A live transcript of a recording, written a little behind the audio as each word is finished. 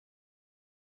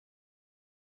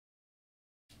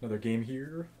Another game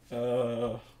here.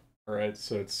 Alright,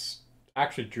 so it's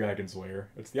actually Dragon's Lair.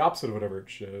 It's the opposite of whatever it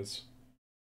shows.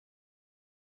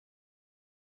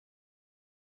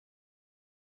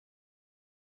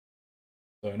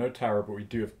 So no tower, but we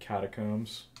do have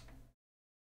catacombs.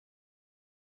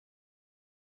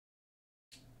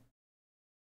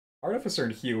 Artificer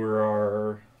and Healer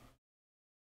are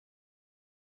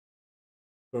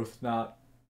both not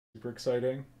super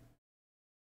exciting.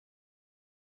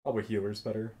 Probably Healer's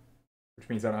better, which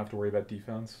means I don't have to worry about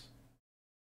defense.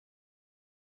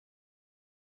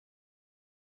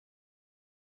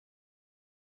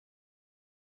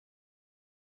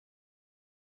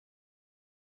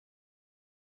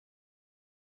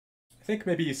 I think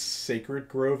maybe Sacred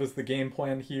Grove is the game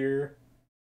plan here,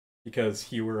 because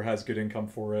Healer has good income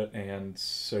for it, and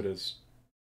so does...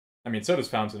 so does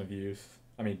Fountain of Youth.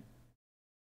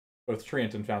 Both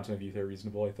Treant and Fountain of Youth are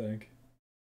reasonable, I think.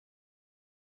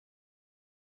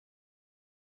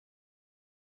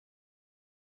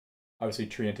 Obviously,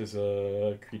 Treant is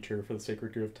a creature for the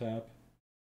Sacred Grove tap.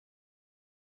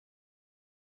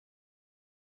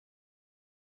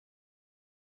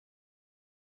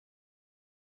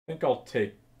 I think I'll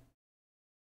take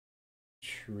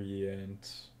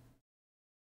Treant.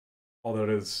 Although it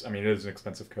is an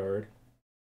expensive card.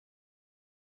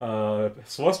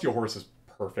 Celestial Horse is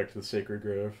perfect with Sacred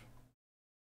Grove.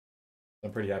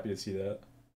 I'm pretty happy to see that.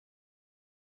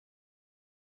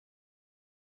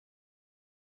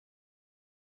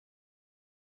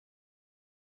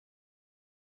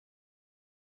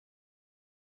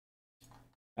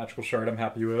 Magical Shard I'm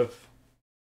happy with.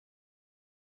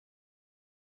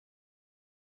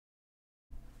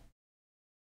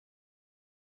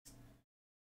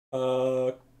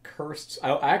 Cursed.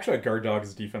 I actually had Guard Dog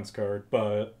as a defense card,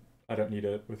 but I don't need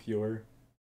it with Healer.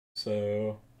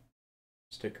 So,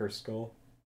 just take Cursed Skull.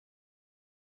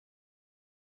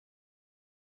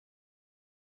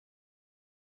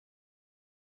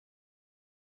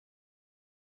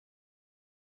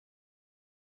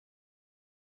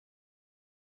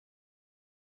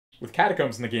 With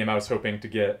Catacombs in the game, I was hoping to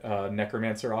get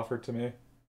Necromancer offered to me.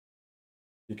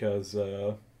 Because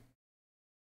I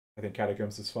think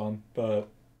Catacombs is fun, but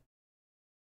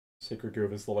Sacred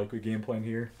Grove is the likely game plan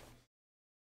here.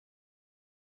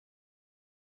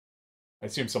 I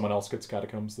assume someone else gets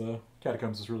Catacombs, though.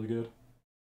 Catacombs is really good.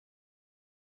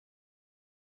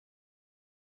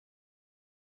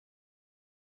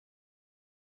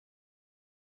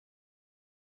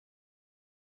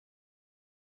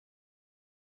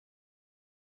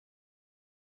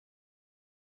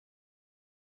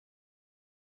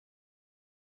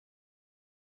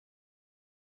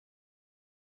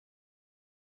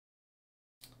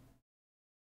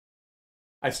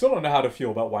 I still don't know how to feel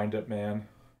about Wind Up Man.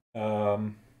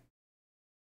 Um,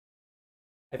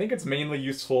 I think it's mainly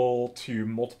useful to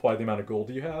multiply the amount of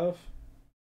gold you have.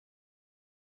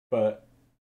 But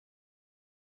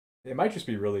it might just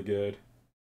be really good.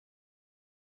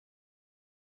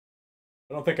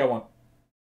 I don't think I want...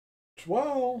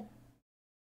 Well...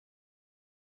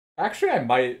 Actually,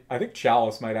 I think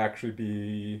Chalice might actually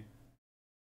be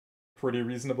pretty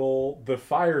reasonable. The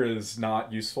fire is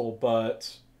not useful,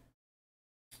 but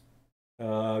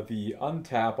the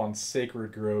untap on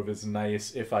Sacred Grove is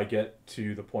nice if I get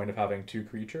to the point of having two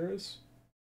creatures.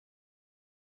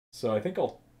 So I think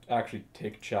I'll actually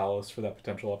take Chalice for that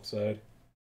potential upside.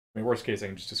 Worst case, I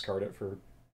can just discard it for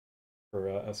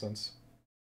Essence.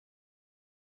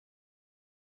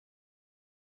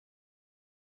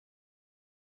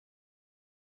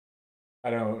 I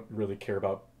don't really care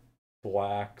about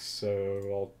black, so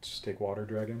I'll just take Water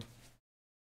Dragon.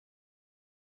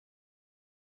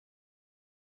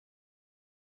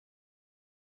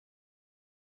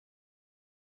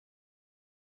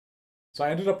 So I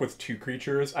ended up with two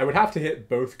creatures. I would have to hit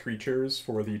both creatures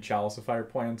for the Chalice of Fire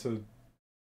plan to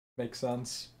make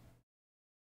sense.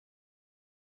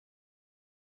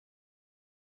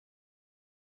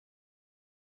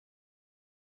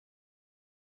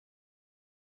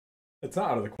 It's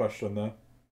not out of the question, though.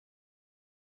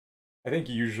 I think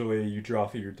usually you draw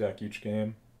through your deck each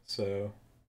game, so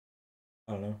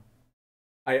I don't know.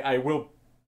 I will...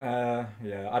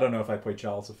 yeah, I don't know if I play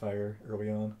Chalice of Fire early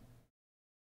on.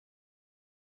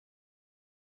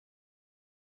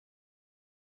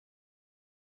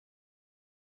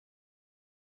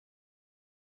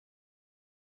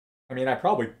 I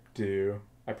probably do.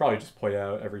 I probably just play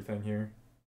out everything here.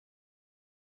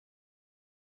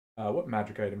 What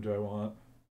magic item do I want?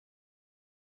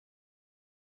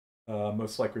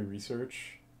 Most likely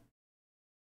research.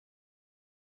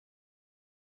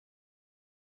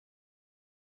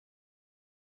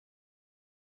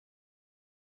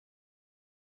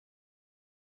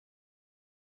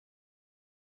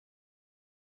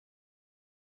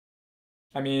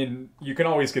 I mean, you can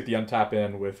always get the untap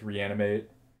in with Reanimate,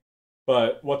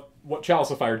 but what Chalice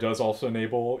of Fire does also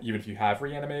enable, even if you have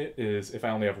Reanimate, is if I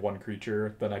only have one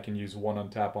creature, then I can use one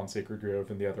untap on Sacred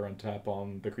Grove and the other untap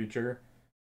on the creature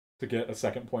to get a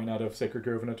second point out of Sacred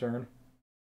Grove in a turn.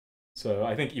 So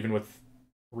I think even with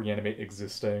Reanimate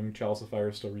existing, Chalice of Fire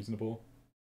is still reasonable.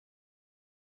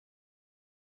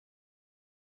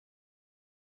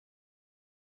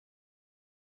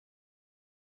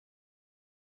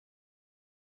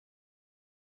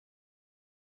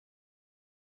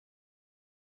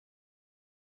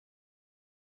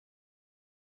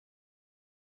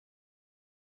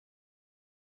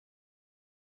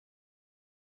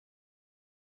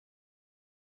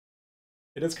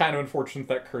 It is kind of unfortunate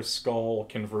that Cursed Skull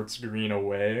converts green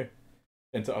away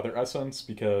into other essence,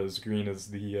 because green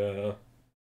is the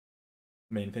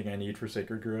main thing I need for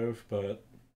Sacred Grove, but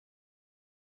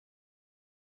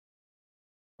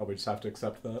probably just have to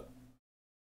accept that.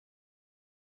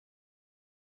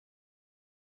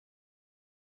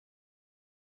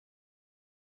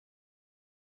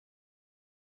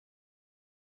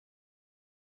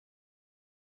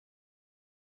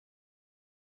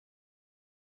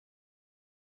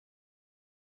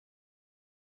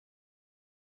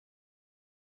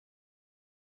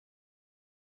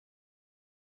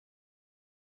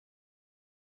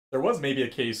 There was maybe a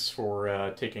case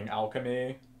for taking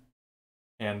Alchemy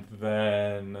and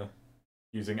then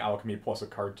using Alchemy plus a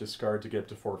card discard to get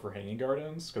to 4 for Hanging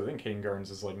Gardens, because I think Hanging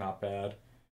Gardens is like not bad.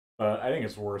 But I think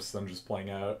it's worse than just playing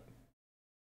out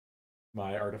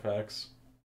my artifacts.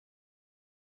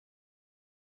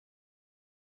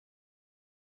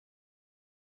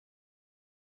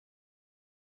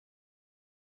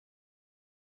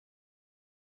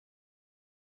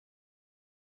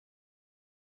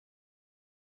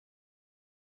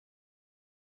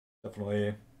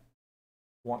 Definitely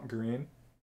want green.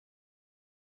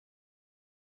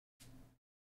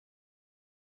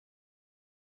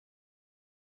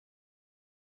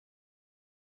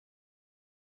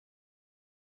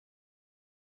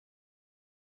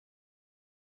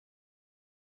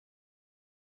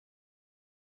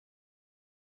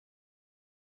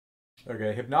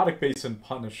 Okay, Hypnotic Basin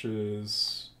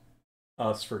punishes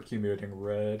us for accumulating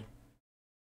red.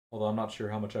 Although I'm not sure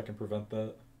how much I can prevent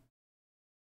that.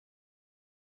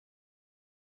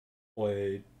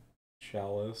 Play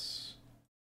Chalice.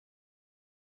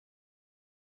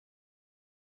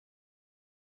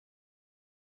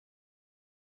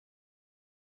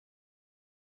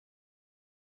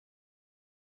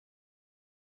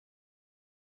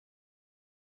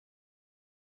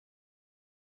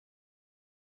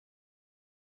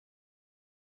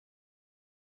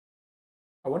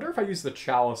 I wonder if I use the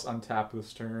Chalice untap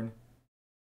this turn.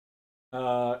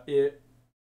 It.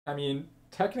 I mean,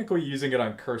 technically using it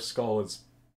on Cursed Skull is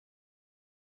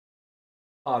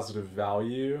positive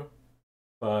value,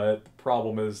 but the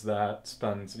problem is that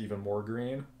spends even more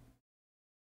green.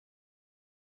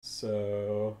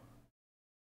 So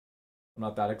I'm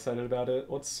not that excited about it.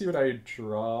 Let's see what I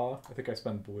draw. I think I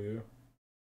spend blue.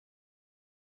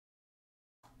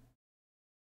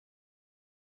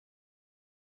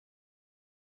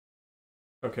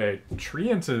 Okay,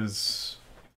 Treant is...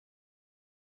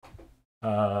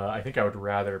 I think I would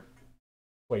rather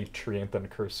play Treant than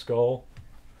Cursed Skull.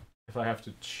 If I have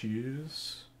to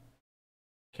choose...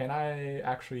 Can I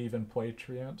actually even play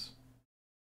Treant?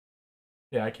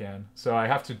 Yeah, I can. So I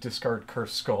have to discard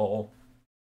Cursed Skull.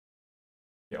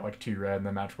 Yeah, like 2 red, and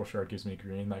then Magical Shard gives me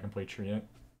green. I can play Treant.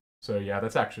 So yeah,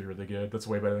 that's actually really good. That's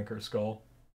way better than Cursed Skull.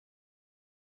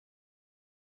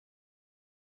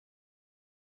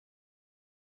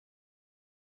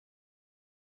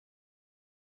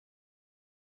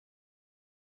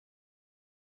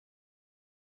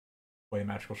 Play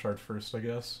Magical Shard first, I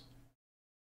guess.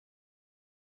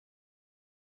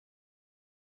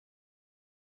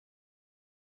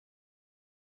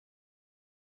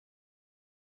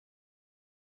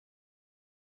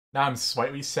 Now I'm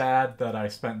slightly sad that I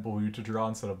spent blue to draw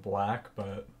instead of black,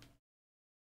 but...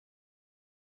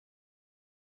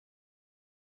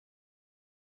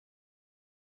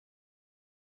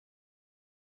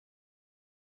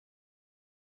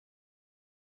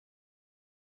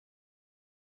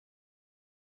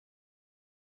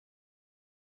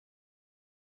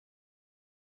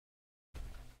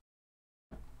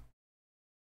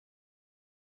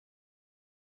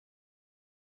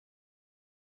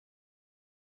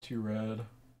 Two red.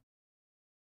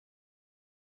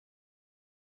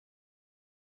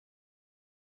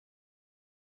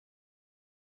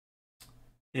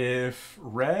 If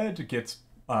red gets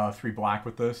 3 black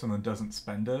with this and then doesn't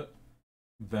spend it,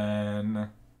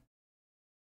 then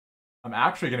I'm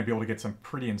actually going to be able to get some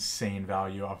pretty insane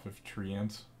value off of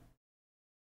Treant.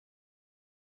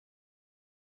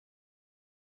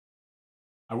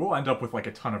 I will end up with like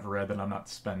a ton of red that I'm not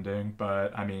spending,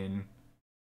 but I mean,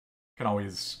 can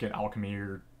always get alchemy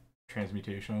or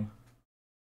transmutation.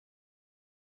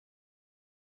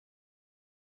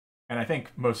 And I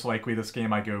think most likely this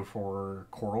game I go for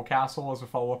Coral Castle as a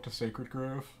follow-up to Sacred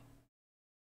Grove,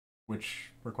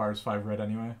 which requires 5 red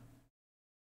anyway.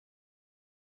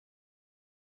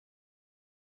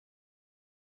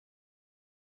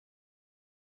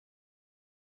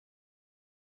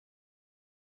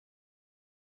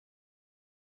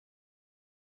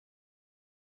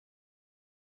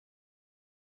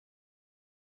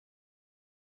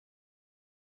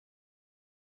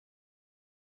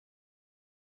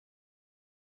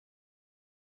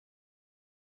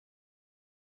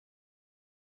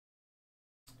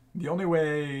 The only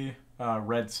way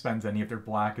red spends any of their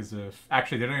black is if...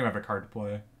 Actually, they don't even have a card to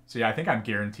play. So yeah, I think I'm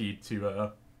guaranteed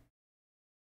to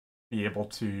be able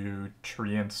to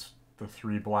Treant the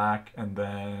 3 black and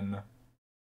then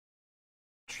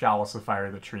Chalice fire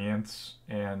the Treants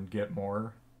and get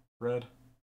more red.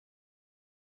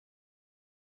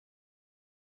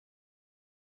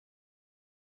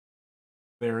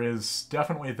 There is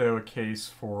definitely, though, a case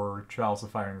for Chalice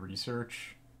firing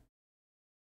research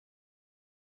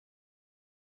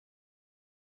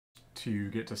to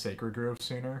get to Sacred Grove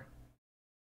sooner.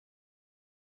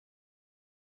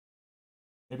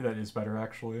 Maybe that is better,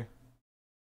 actually.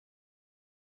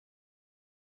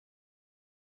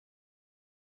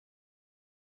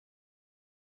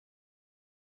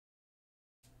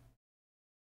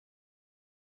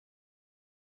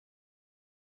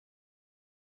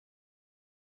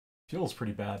 Feels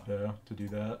pretty bad, though, to do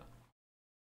that.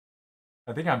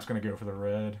 I think I'm just going to go for the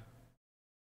red.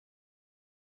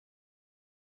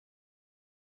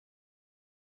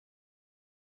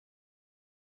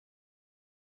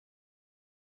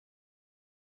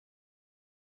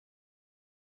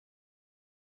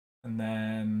 And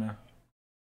then...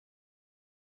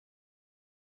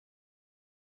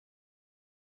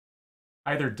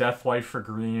 either Death Life for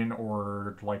green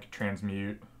or, like,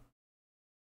 Transmute.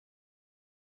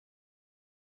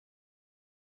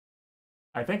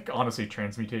 I think, honestly,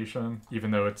 Transmutation,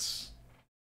 even though it's,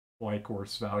 like,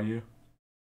 worse value.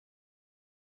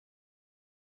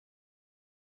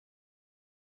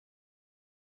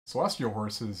 Celestial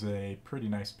Horse is a pretty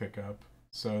nice pickup.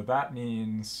 So that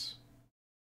means...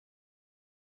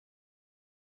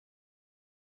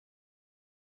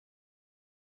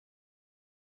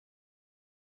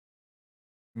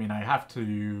 I mean,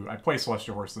 I play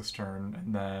Celestial Horse this turn,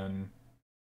 and then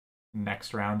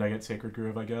next round I get Sacred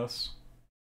Grove, I guess.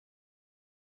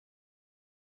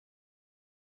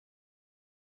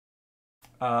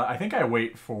 I think I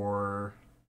wait for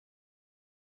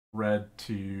red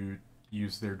to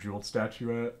use their Jeweled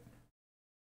Statuette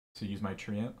to use my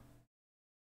Treant.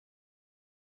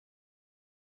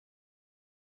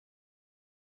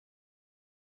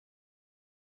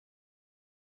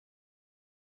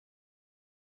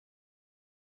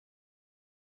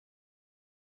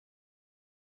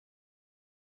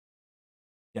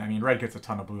 Yeah, I mean, red gets a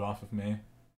ton of blue off of me.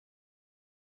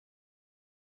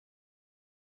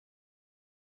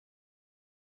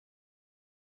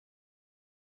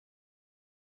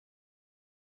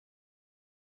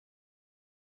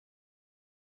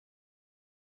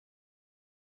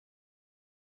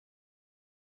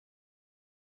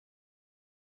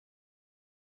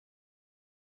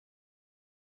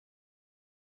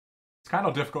 It's kind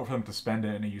of difficult for them to spend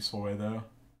it in a useful way, though.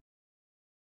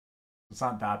 It's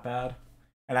not that bad.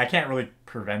 And I can't really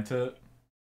prevent it.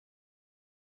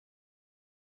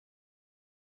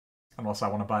 Unless I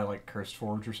want to buy, like, Cursed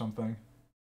Forge or something.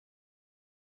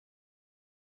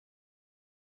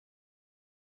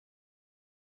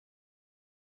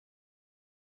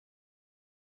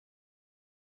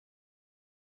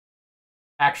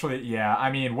 Actually, yeah,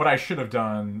 I mean, what I should have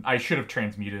done, I should have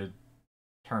transmuted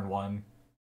turn 1,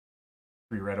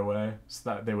 3 red away, so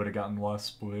that they would have gotten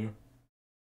less blue.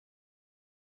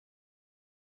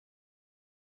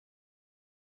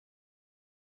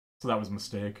 So that was a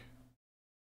mistake.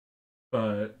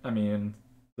 But, I mean,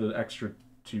 the extra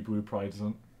 2 blue probably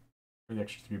isn't, or the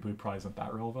extra 3 blue probably isn't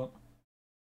that relevant.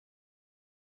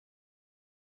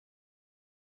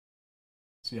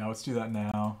 So yeah, let's do that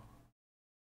now.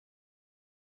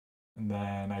 And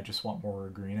then I just want more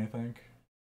green, I think.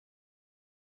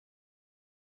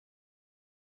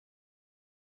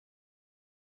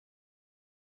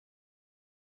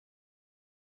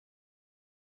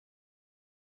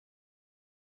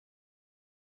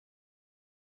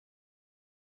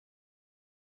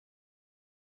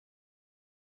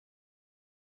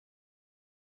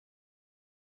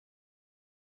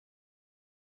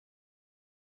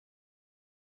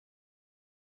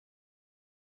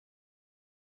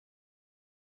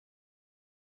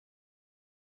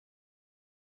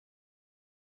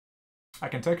 I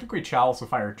can technically Chalice of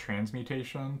Fire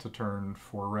Transmutation to turn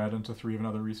 4 red into 3 of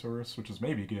another resource, which is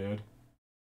maybe good.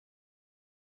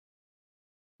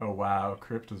 Oh wow,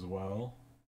 Crypt as well.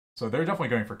 So they're definitely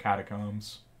going for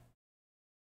Catacombs.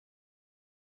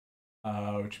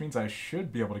 Which means I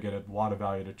should be able to get a lot of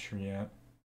value to Treant.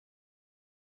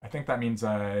 I think that means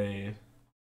I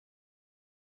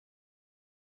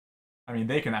mean,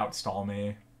 they can outstall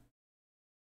me.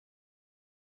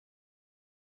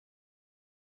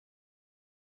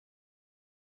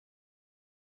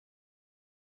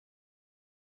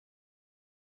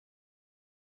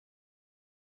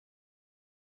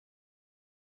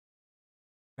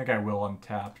 I think I will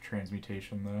untap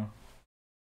Transmutation, though.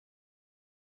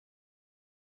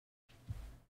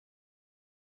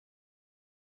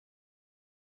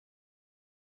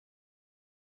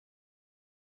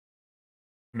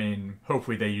 I mean,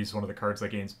 hopefully they use one of the cards that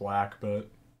gains black, but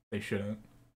they shouldn't.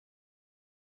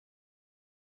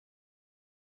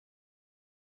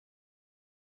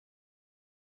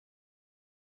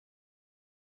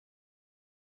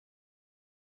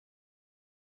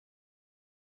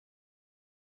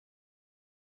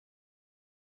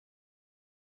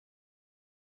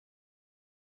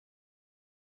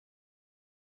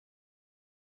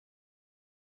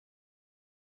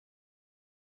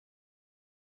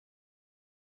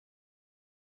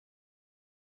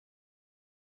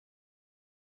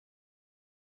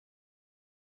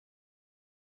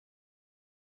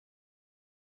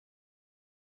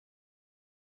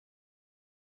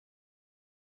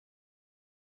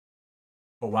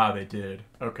 Oh wow, they did.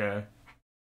 Okay.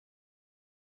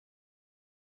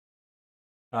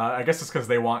 I guess it's because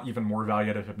they want even more value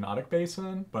out of Hypnotic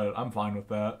Basin, but I'm fine with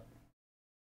that.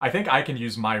 I think I can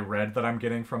use my red that I'm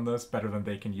getting from this better than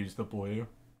they can use the blue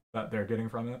that they're getting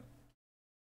from it.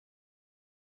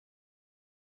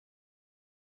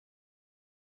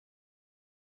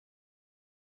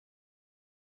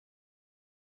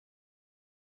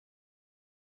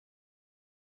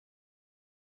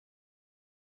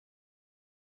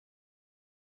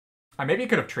 I maybe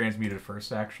could have transmuted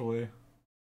first, actually.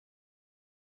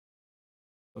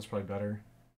 That's probably better.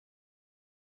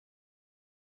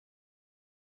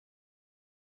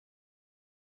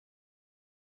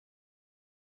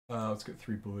 Let's get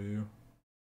 3 blue.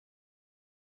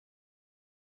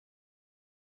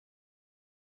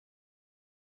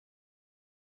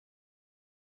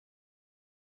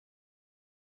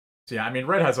 So yeah, I mean,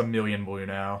 red has a million blue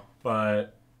now,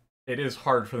 but it is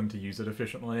hard for them to use it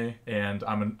efficiently, and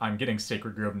I'm getting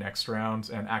Sacred Grove next round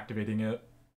and activating it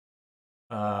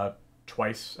uh,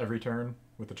 twice every turn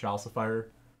with the Chalice of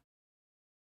Fire.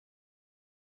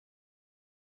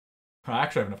 I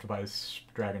actually have enough to buy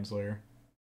Dragon's Lair.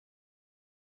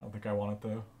 I don't think I want it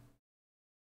though.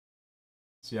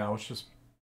 So yeah, let's just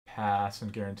pass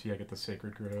and guarantee I get the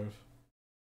Sacred Grove.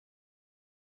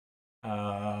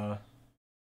 Uh,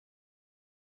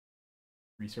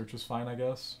 research is fine, I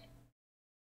guess.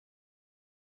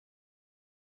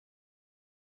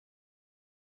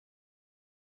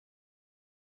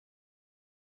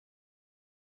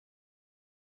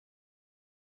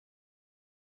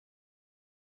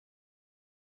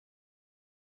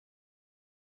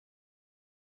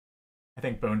 I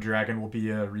think Bone Dragon will be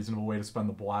a reasonable way to spend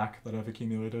the black that I've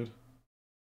accumulated.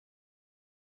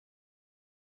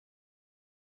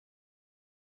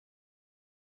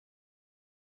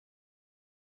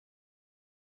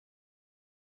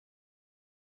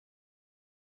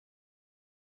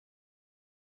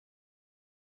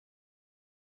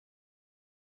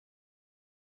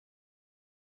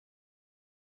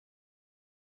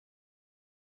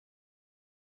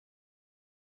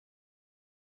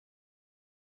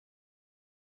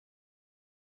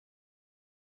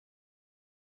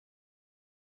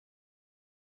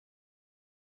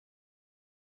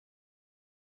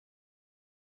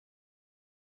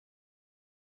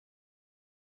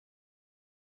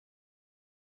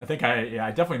 I think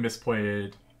I definitely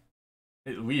misplayed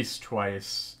at least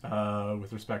twice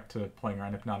with respect to playing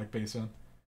around Hypnotic Basin.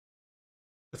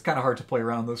 It's kind of hard to play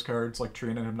around those cards like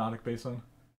Treant and Hypnotic Basin.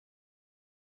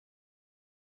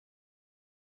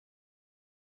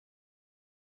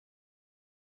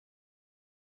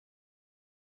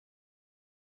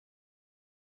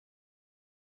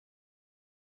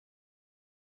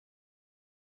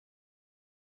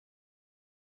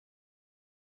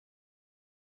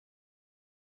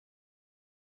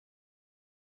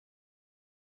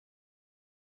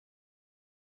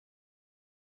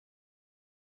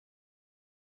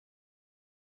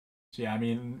 So yeah, I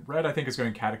mean, red I think is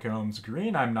going Catacombs.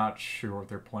 Green, I'm not sure what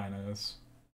their plan is.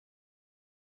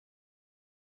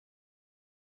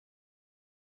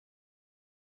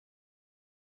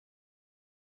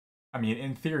 I mean,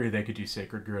 in theory, they could do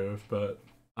Sacred Grove, but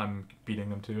I'm beating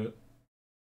them to it.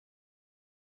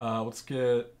 Let's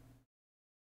get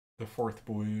the fourth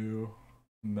blue,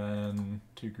 and then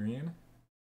 2 green.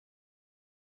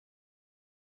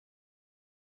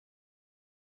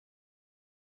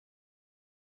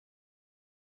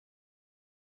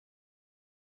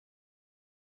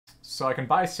 So I can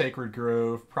buy Sacred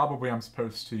Grove. Probably I'm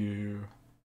supposed to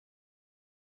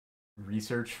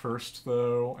research first,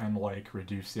 though, and like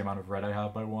reduce the amount of red I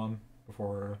have by 1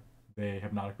 before they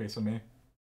Hypnotic Base on me.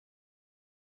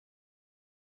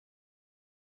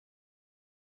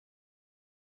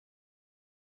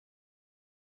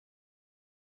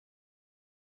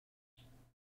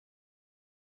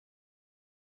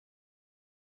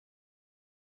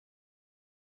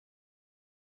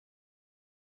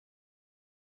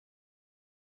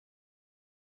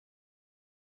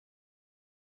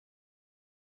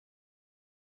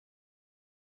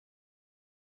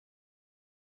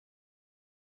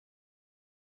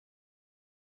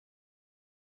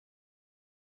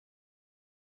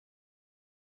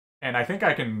 And I think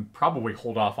I can probably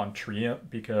hold off on Treant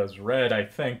because red,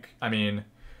 I mean,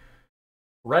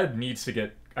 red needs to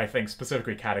get, I think,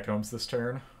 specifically Catacombs this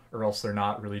turn, or else they're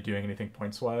not really doing anything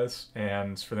points-wise.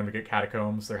 And for them to get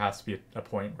Catacombs, there has to be a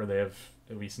point where they have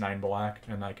at least 9 black,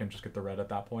 and I can just get the red at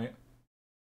that point.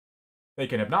 They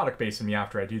can Hypnotic Base me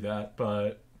after I do that,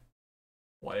 but,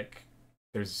 like,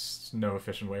 there's no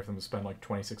efficient way for them to spend, like,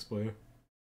 26 blue.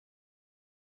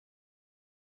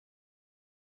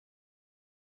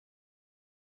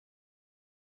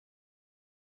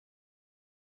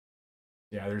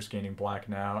 Yeah, they're just gaining black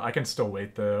now. I can still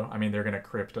wait, though. I mean, they're going to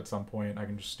crypt at some point. I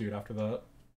can just do it after that.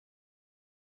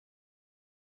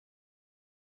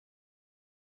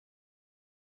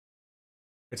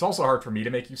 It's also hard for me to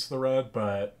make use of the red,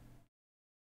 but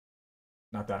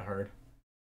not that hard.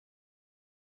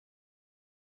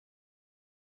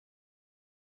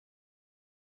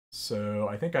 So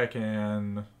I think I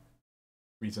can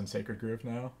squeeze in Sacred Grove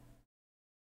now.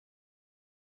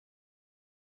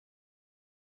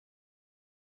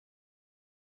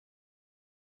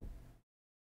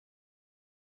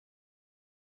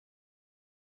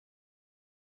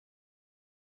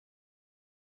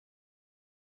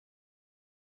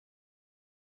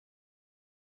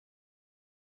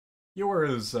 Yor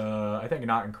is, I think,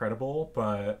 not incredible,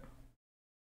 but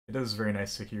it is very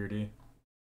nice security.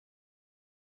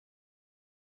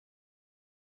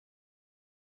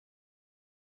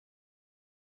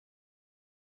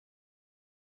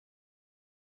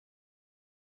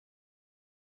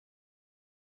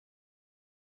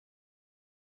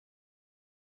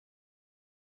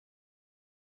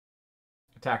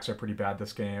 Attacks are pretty bad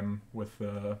this game with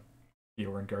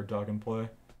Yor and Guard Dog in play.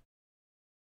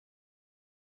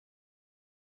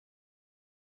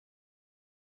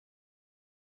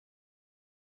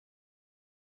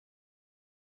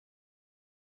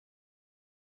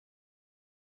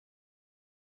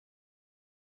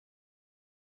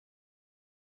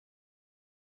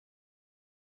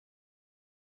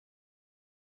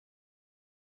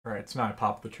 Alright, so now I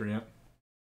pop the Treant.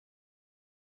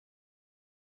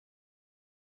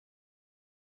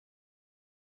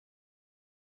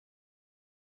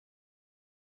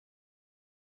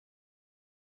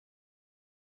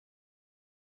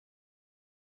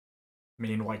 I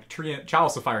mean, like, Treant,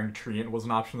 Chalice of Firing Treant was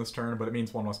an option this turn, but it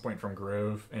means 1 less point from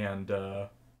Grove, and, oh,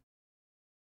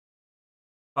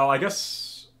 I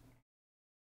guess...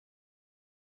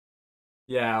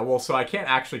 Yeah, well, so I can't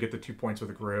actually get the 2 points with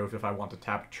a Grove if I want to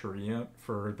tap Treant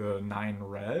for the 9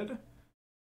 red.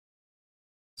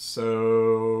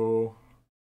 So...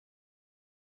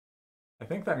 I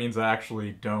think that means I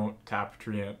actually don't tap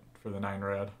Treant for the 9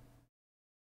 red.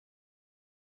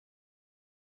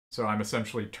 So I'm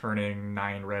essentially turning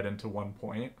 9 red into 1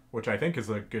 point, which I think is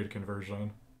a good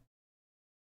conversion.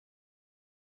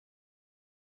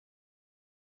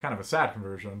 Kind of a sad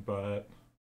conversion, but...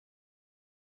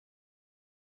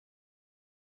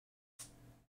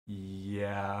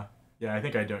 Yeah. Yeah, I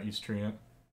think I don't use Treant.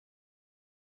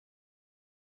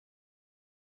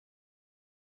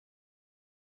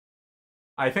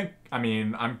 I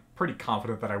mean, I'm pretty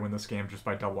confident that I win this game just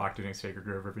by double activating Sacred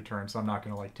Grove every turn, so I'm not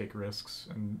going to, like, take risks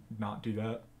and not do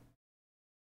that.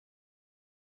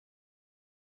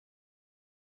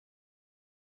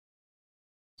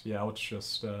 So yeah, let's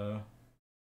just, do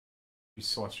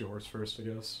Celestial Horse first, I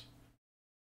guess.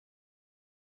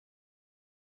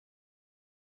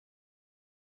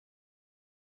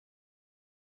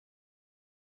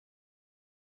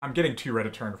 I'm getting 2 red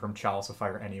a turn from Chalice of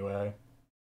Fire anyway.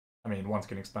 I mean, one's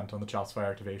getting spent on the Chalice of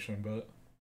Fire activation, but,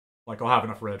 like, I'll have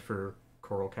enough red for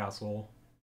Coral Castle.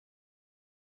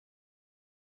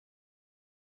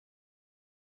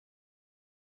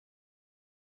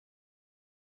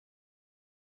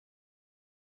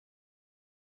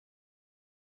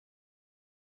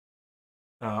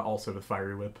 Also with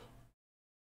Fiery Whip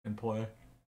in play.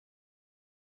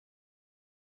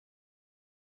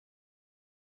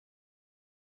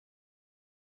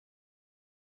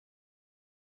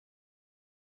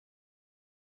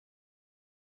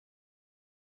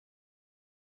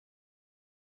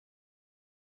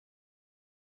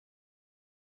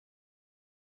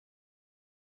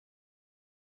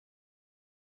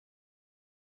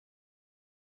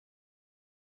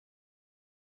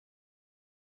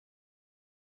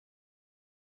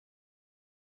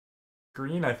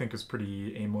 Green, I think, is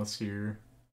pretty aimless here.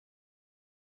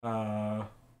 Uh,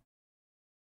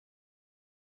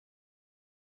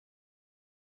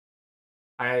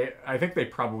 I think they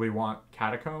probably want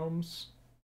Catacombs.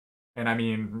 And I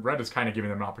mean, red is kind of giving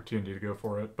them an opportunity to go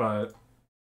for it, but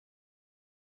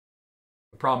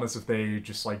the problem is if they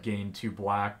just like gain 2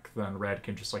 black, then red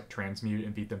can just like transmute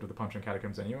and beat them to the punch and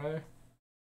Catacombs anyway.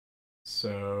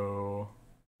 So,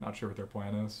 not sure what their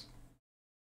plan is.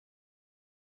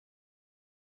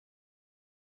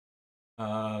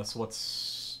 So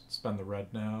let's spend the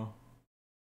red now.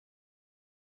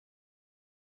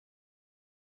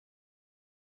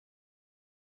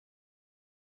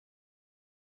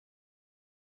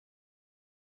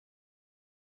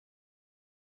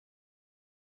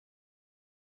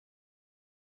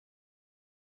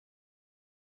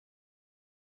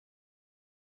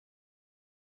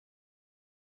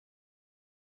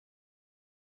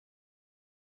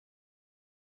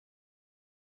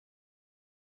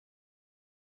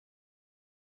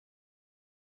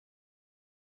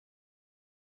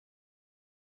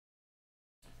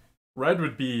 Red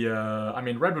would be, I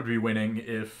mean, red would be winning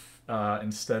if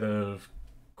instead of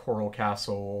Coral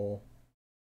Castle,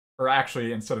 or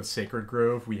actually instead of Sacred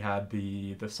Grove, we had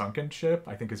the Sunken Ship.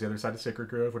 I think is the other side of Sacred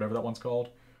Grove, whatever that one's called,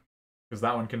 because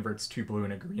that one converts 2 blue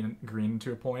and a green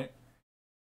to a point.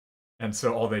 And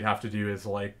so all they'd have to do is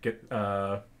like get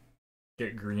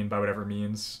green by whatever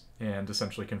means, and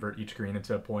essentially convert each green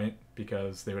into a point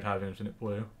because they would have infinite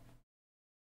blue.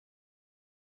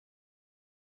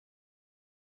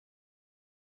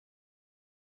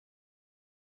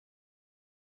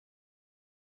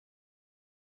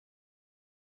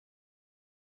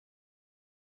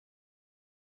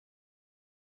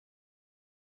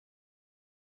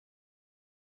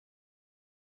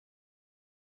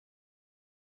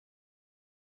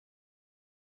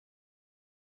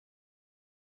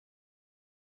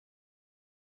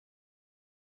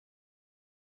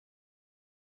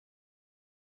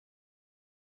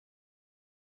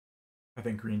 I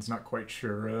think green's not quite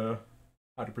sure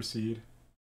how to proceed.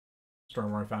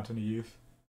 Stormwater Fountain of Youth.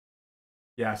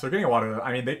 Yeah, so getting a lot of.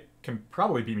 I mean, they can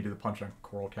probably beat me to the punch on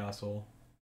Coral Castle,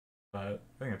 but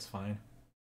I think it's fine.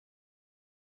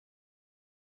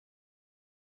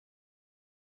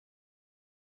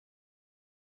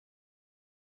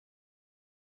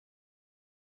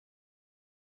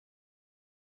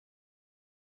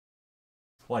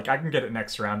 Like, I can get it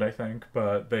next round, I think,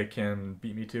 but they can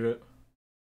beat me to it.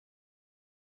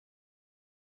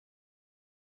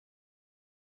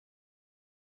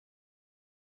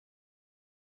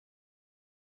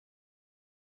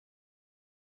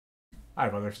 I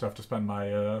have other stuff to spend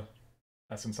my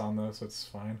essence on, though, so it's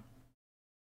fine.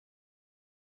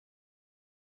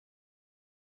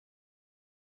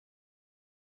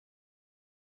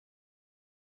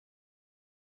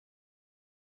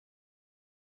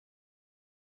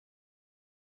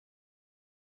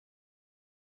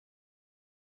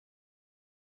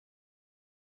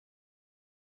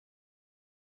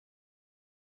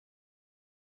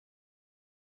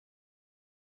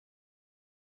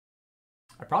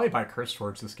 I probably buy Curse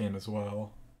Torch this game as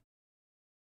well.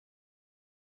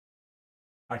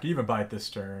 I could even buy it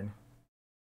this turn.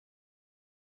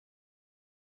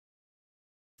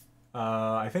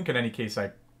 I think in any case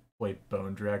I play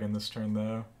Bone Dragon this turn,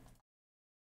 though.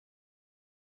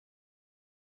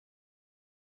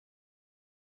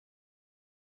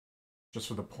 Just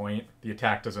for the point. The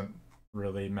attack doesn't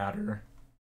really matter.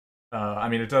 I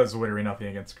mean, it does literally nothing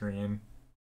against green.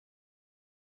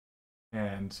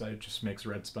 And it just makes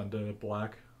red spend to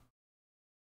black.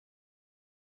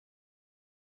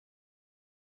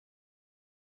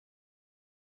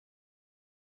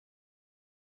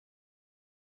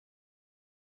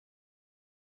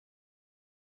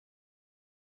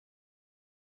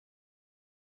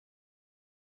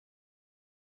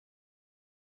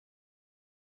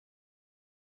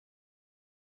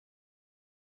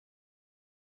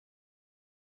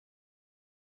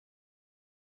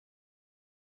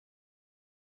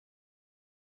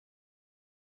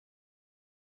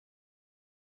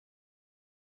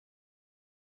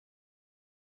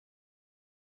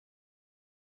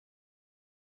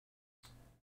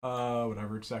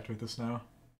 Whatever, just activate this now.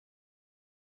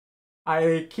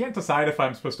 I can't decide if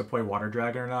I'm supposed to play Water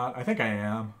Dragon or not. I think I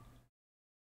am.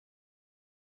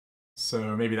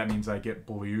 So maybe that means I get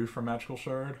blue from Magical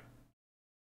Shard.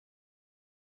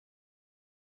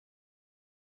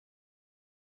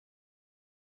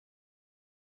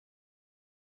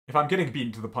 If I'm getting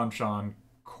beaten to the punch on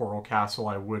Coral Castle,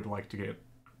 I would like to get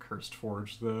Cursed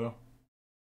Forge, though.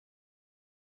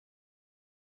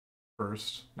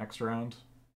 First, next round.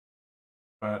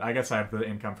 But I guess I have the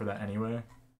income for that anyway.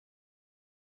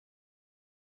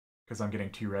 Because I'm getting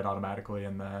 2 red automatically,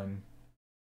 and then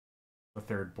the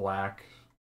 3rd black.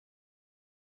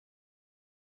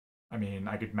 I mean,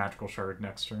 I could Magical Shard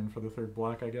next turn for the 3rd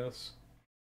black, I guess.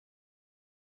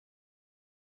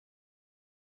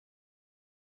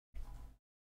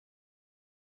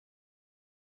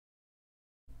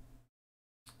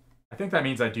 I think that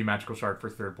means I do Magical Shard for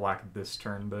 3rd black this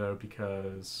turn, though,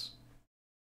 because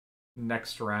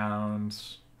next round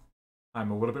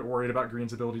I'm a little bit worried about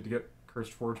green's ability to get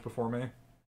Cursed Forge before me.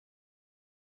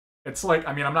 It's like,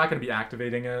 I mean, I'm not going to be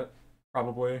activating it,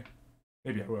 probably.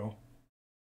 Maybe I will.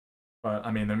 But,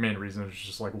 I mean, the main reason is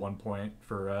just like 1 point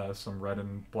for some red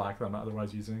and black that I'm not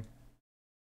otherwise using.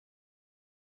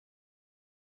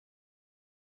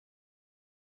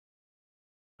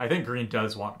 I think green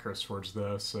does want Cursed Forge,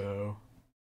 though, so...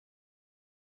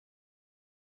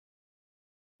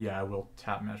 Yeah, I will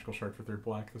tap Magical Shard for 3rd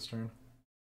black this turn.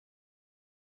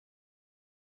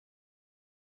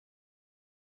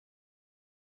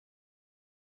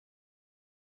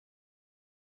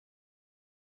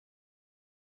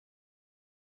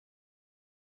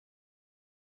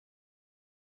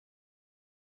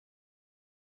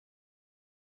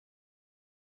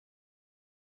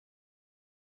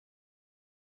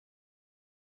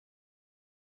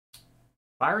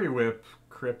 Fiery Whip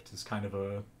Crypt is kind of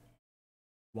a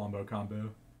wombo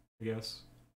combo, I guess.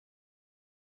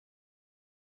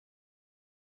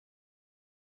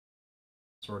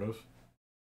 Sort of.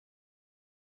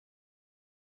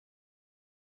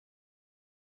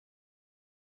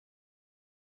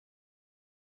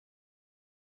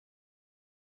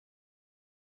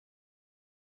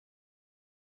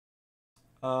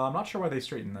 I'm not sure why they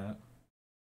straightened that.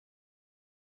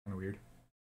 Kind of weird.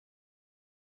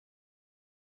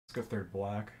 Let's go 3rd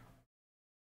black.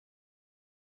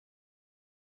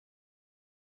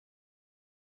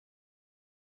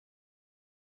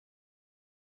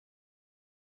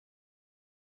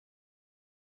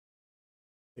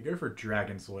 They go for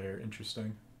Dragon's Lair.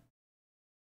 Interesting.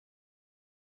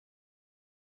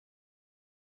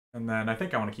 And then I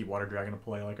think I want to keep Water Dragon to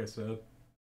play, like I said.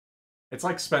 It's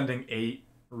like spending 8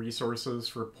 resources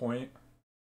for a point,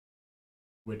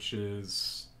 which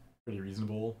is pretty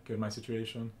reasonable given my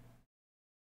situation.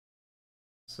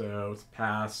 So let's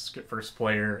pass, get first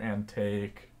player, and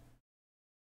take...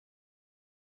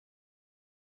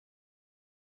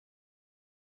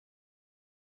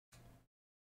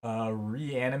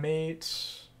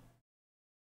 reanimate...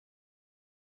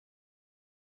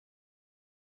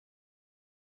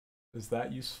 Is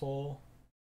that useful?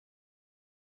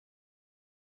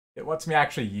 It lets me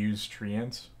actually use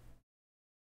Treant.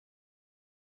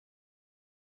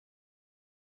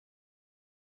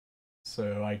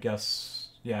 So I guess,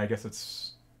 yeah, I guess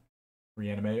it's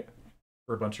reanimate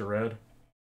for a bunch of red.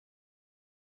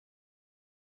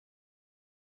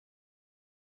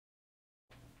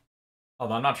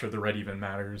 Although I'm not sure the red even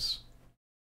matters.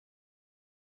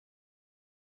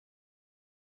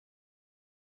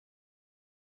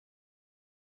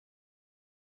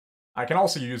 I can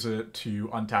also use it to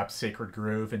untap Sacred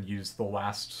Grove and use the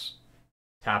last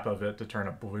tap of it to turn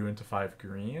a blue into 5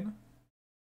 green.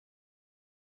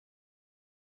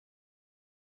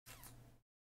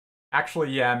 Actually,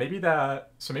 yeah, maybe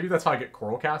that... So maybe that's how I get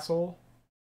Coral Castle.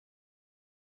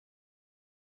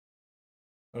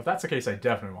 Well, if that's the case, I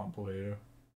definitely want blue.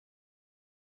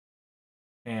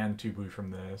 And 2 blue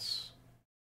from this.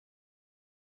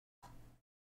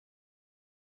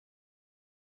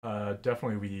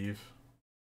 Definitely leave.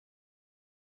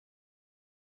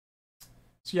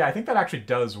 So yeah, I think that actually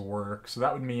does work. So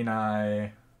that would mean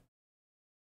I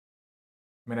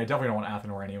mean, I definitely don't want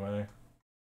Athenor anyway.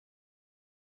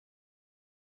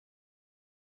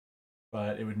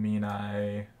 But it would mean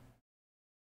I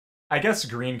guess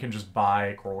green can just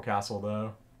buy Coral Castle,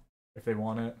 though, if they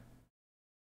want it.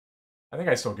 I think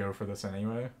I still go for this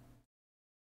anyway,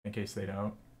 in case they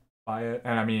don't buy it.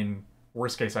 And I mean,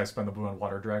 worst case, I spend the blue on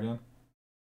Water Dragon.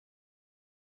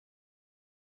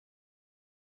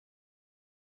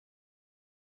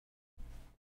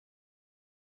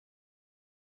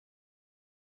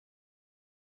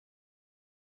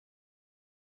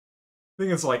 Thing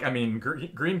is, like, I mean,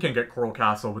 green can get Coral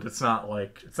Castle, but it's not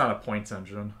like it's not a points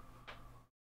engine.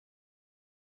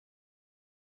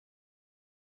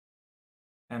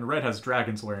 And red has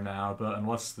Dragon's Lair now, but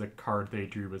unless the card they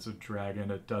drew is a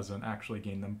dragon, it doesn't actually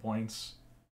gain them points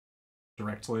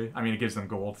directly. I mean, it gives them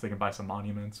gold so they can buy some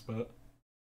monuments, but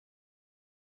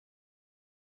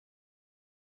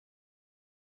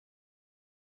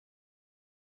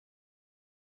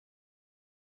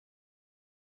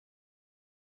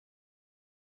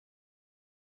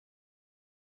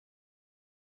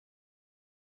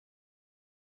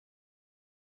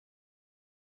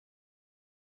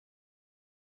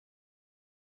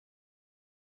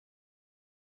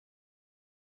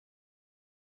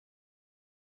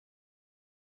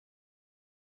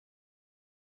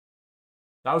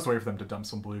that was a way for them to dump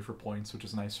some blue for points, which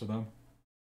is nice for them.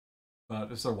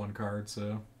 But it's their one card,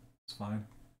 so it's fine.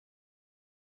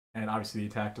 And obviously the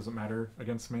attack doesn't matter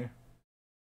against me.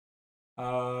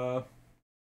 Uh,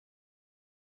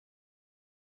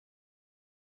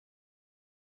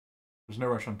 there's no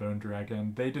rush on Bone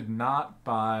Dragon. They did not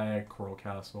buy Coral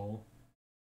Castle.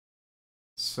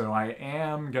 So I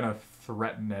am gonna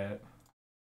threaten it.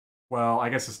 Well, I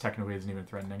guess this technically isn't even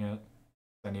threatening it.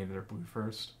 I need their blue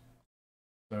first.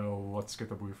 So let's get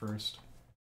the blue first.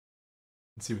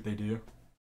 And see what they do.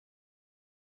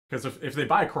 Because if they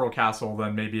buy Coral Castle,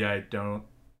 then maybe I don't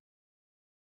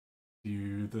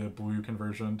do the blue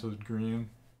conversion to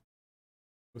green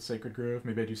with Sacred Grove.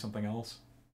 Maybe I do something else.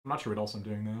 I'm not sure what else I'm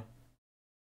doing, though.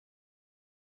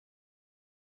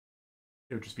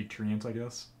 It would just be Treant, I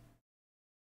guess.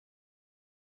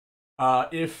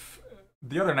 If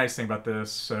the other nice thing about this,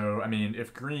 so I mean,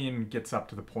 if green gets up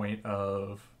to the point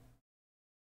of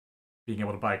being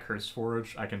able to buy Cursed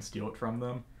Forge, I can steal it from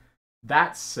them.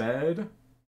 That said,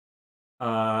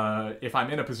 if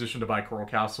I'm in a position to buy Coral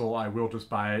Castle, I will just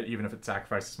buy it, even if it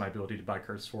sacrifices my ability to buy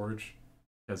Cursed Forge.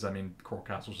 Because, I mean, Coral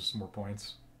Castle is just more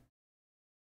points.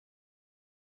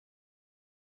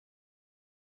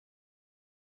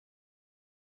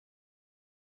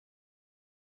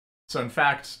 So, in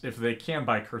fact, if they can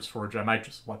buy Cursed Forge, I might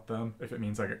just let them, if it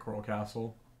means I get Coral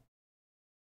Castle.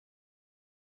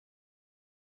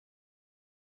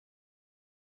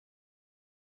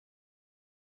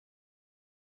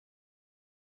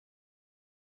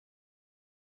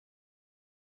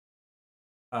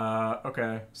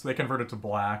 Okay, so they converted to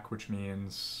black, which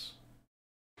means...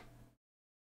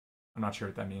 I'm not sure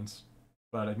what that means.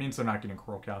 But it means they're not getting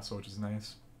Coral Castle, which is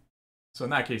nice. So in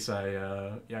that case,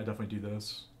 yeah, I definitely do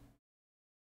this.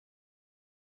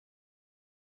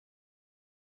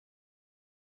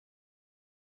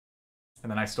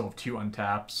 And then I still have 2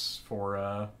 untaps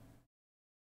for,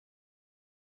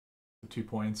 the 2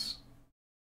 points.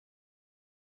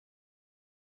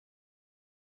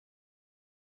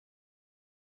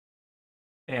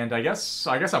 And I guess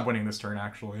I'm winning this turn,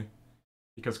 actually.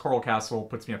 Because Coral Castle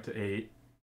puts me up to 8.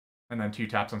 And then 2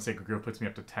 taps on Sacred Grove puts me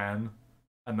up to 10.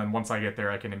 And then once I get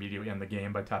there, I can immediately end the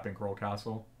game by tapping Coral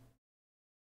Castle.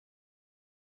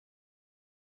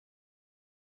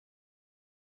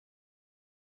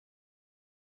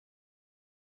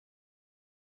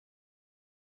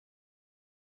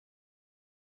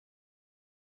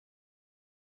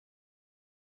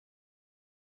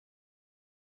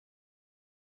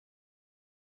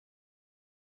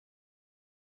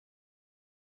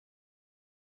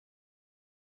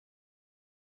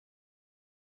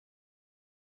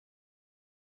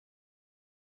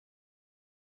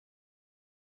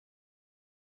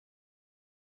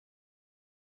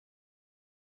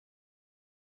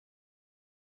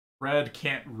 Red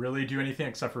can't really do anything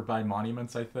except for buy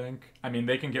monuments, I think. I mean,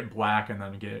 they can get black and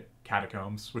then get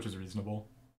catacombs, which is reasonable.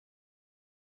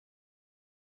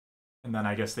 And then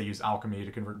I guess they use alchemy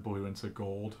to convert blue into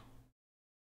gold.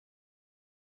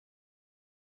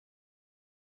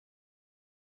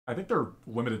 I think they're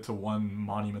limited to 1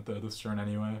 monument though this turn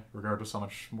anyway, regardless how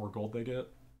much more gold they get.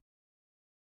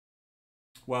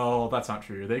 Well, that's not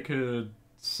true. They could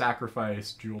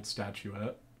sacrifice Jeweled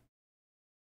Statuette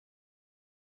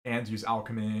and use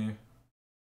alchemy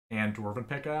and Dwarven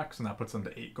Pickaxe, and that puts them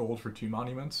to 8 gold for 2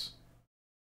 monuments.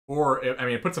 Or, I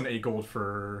mean, it puts them to 8 gold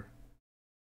for...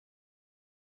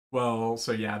 Well,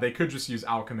 so yeah, they could just use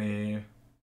alchemy,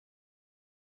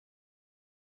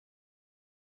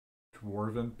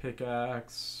 Dwarven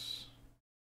Pickaxe.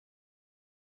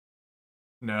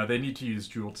 No, they need to use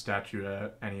Jeweled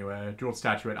Statuette anyway. Jeweled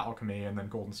Statuette, alchemy, and then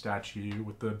Golden Statue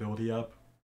with the ability up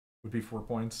would be 4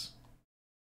 points.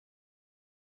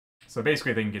 So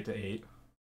basically they can get to 8.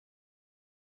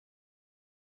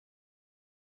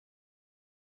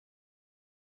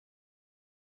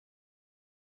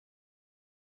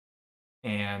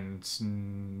 and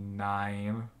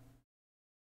 9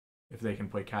 if they can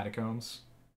play Catacombs.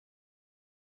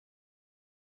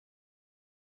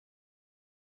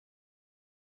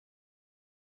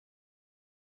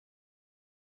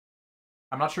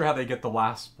 I'm not sure how they get the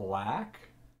last black,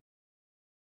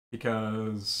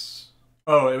 because...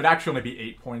 Oh, it would actually only be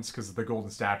 8 points because the golden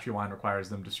statue line requires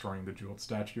them destroying the jeweled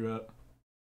statuette.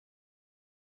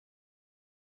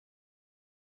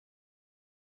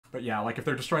 But yeah, like if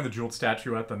they're destroying the jeweled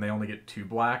statuette, then they only get 2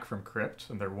 black from Crypt,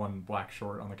 and they're 1 black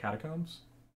short on the Catacombs.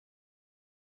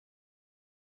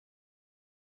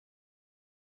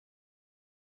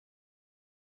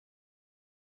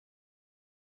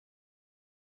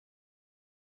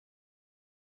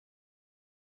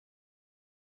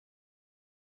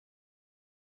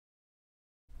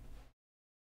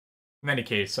 In any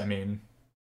case, I mean,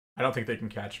 I don't think they can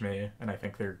catch me, and I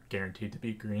think they're guaranteed to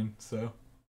beat green, so...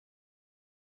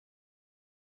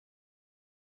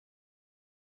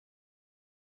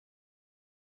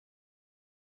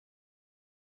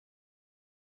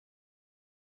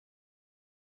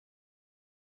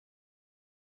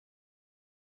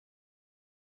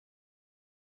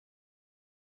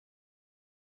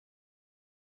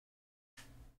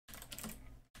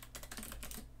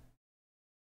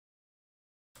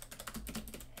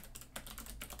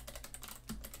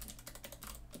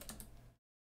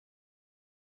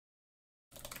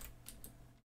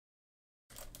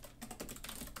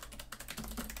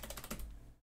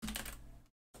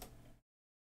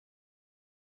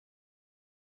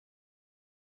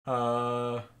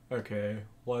 Okay,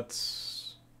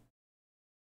 let's...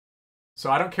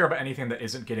 So I don't care about anything that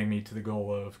isn't getting me to the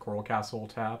goal of Coral Castle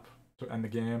tap to end the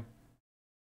game.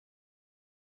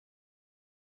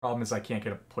 Problem is I can't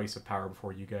get a place of power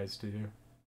before you guys do.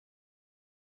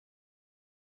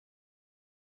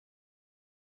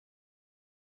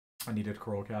 I needed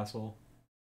Coral Castle.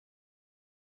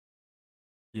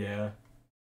 Yeah.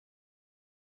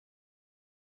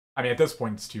 I mean, at this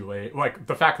point, it's too late. Like,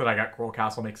 the fact that I got Coral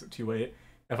Castle makes it too late.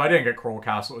 If I didn't get Coral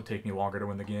Castle, it would take me longer to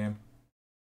win the game.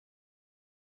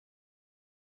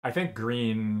 I think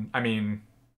green... I mean,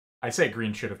 I say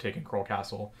green should have taken Coral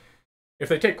Castle. If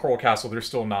they take Coral Castle, they're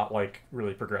still not, like,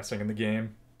 really progressing in the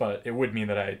game. But it would mean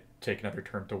that I take another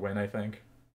turn to win, I think.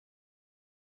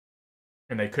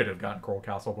 And they could have gotten Coral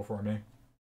Castle before me.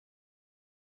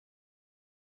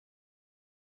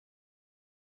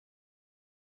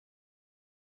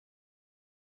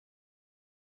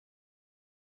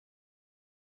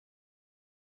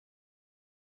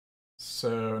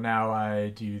 So now I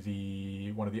do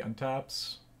the one of the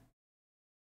untaps.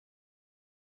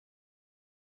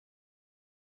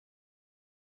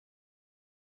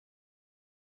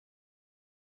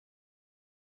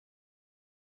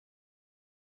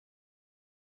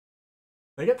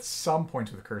 They get some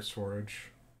points with Curse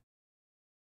Forge.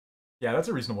 Yeah, that's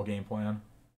a reasonable game plan.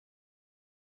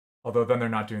 Although then they're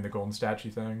not doing the golden statue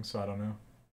thing, so I don't know.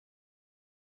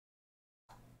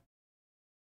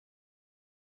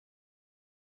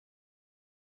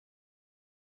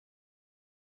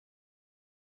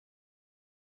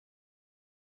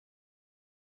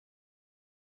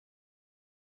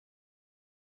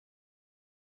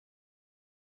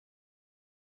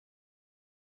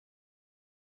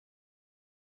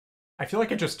 I feel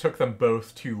like it just took them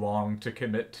both too long to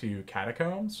commit to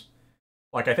Catacombs.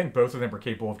 Like, I think both of them were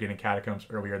capable of getting Catacombs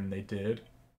earlier than they did.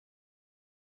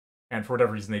 And for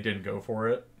whatever reason, they didn't go for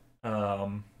it.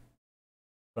 But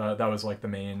that was, like, the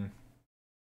main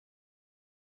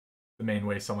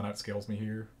way someone outscales me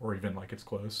here. Or even, like, it's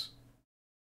close.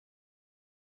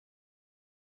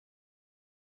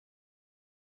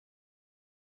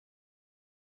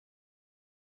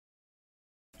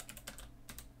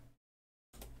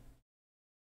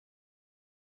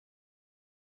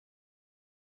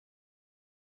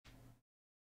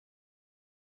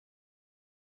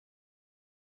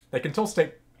 They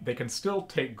can still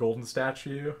take Golden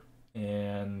Statue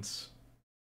and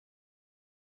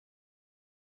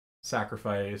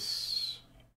sacrifice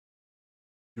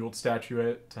Jeweled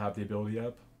Statuette to have the ability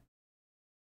up.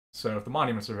 So if the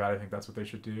monuments are bad, I think that's what they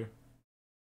should do.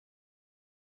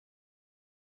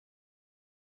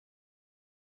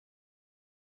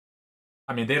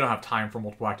 I mean, they don't have time for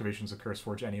multiple activations of Curse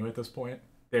Forge anyway at this point.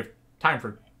 They have time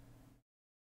for...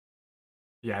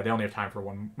 Yeah, they only have time for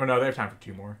one... Well, no, they have time for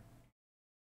 2 more.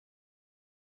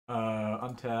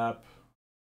 Untap.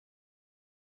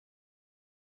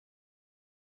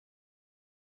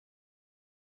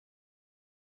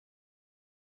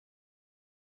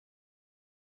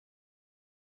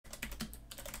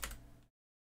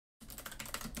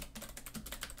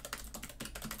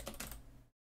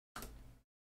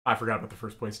 I forgot about the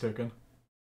first place token.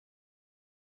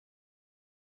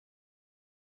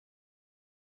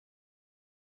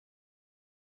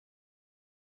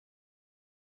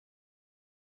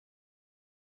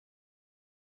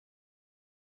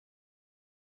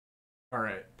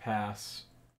 Alright, pass.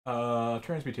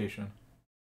 Transmutation.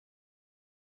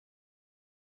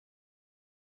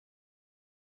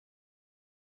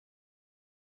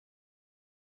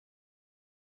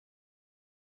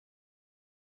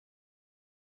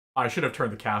 I should have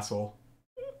turned the castle.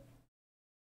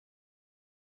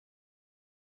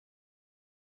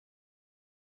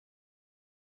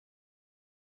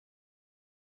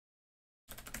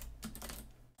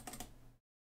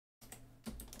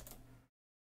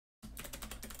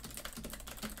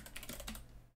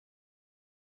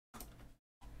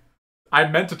 I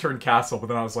meant to turn castle, but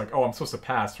then I was like, oh, I'm supposed to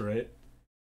pass, right?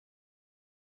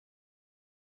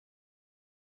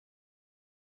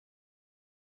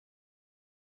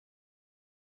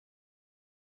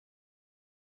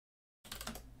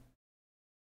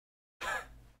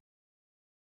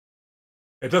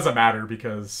 It doesn't matter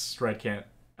because red can't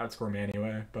outscore me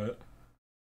anyway, but...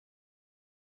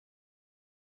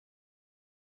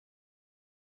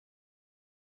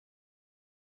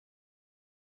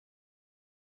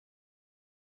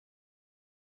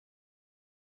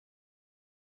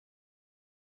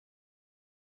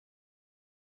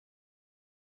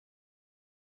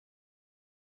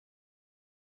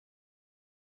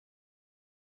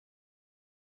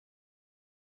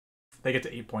 They get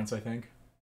to 8 points, I think.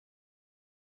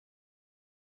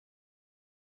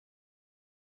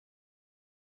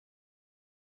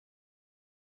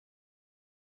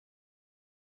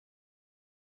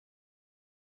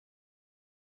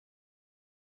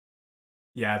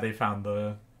 Yeah, they found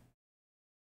the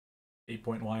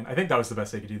 8-point line. I think that was the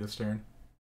best they could do this turn.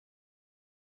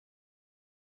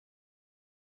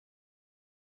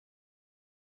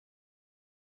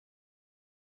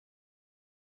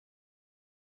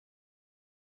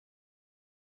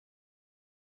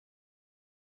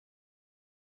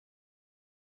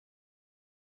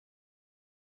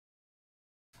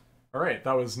 Alright,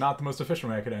 that was not the most efficient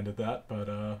way I could have ended that, but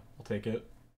I'll take it.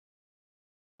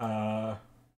 Uh,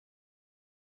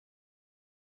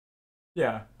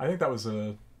 yeah, I think that was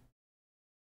a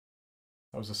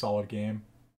solid game.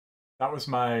 That was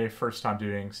my first time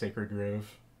doing Sacred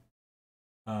Grove.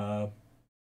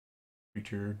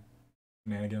 Creature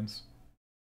shenanigans.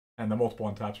 And the multiple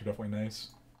untaps are definitely nice.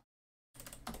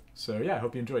 So yeah, I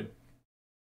hope you enjoyed.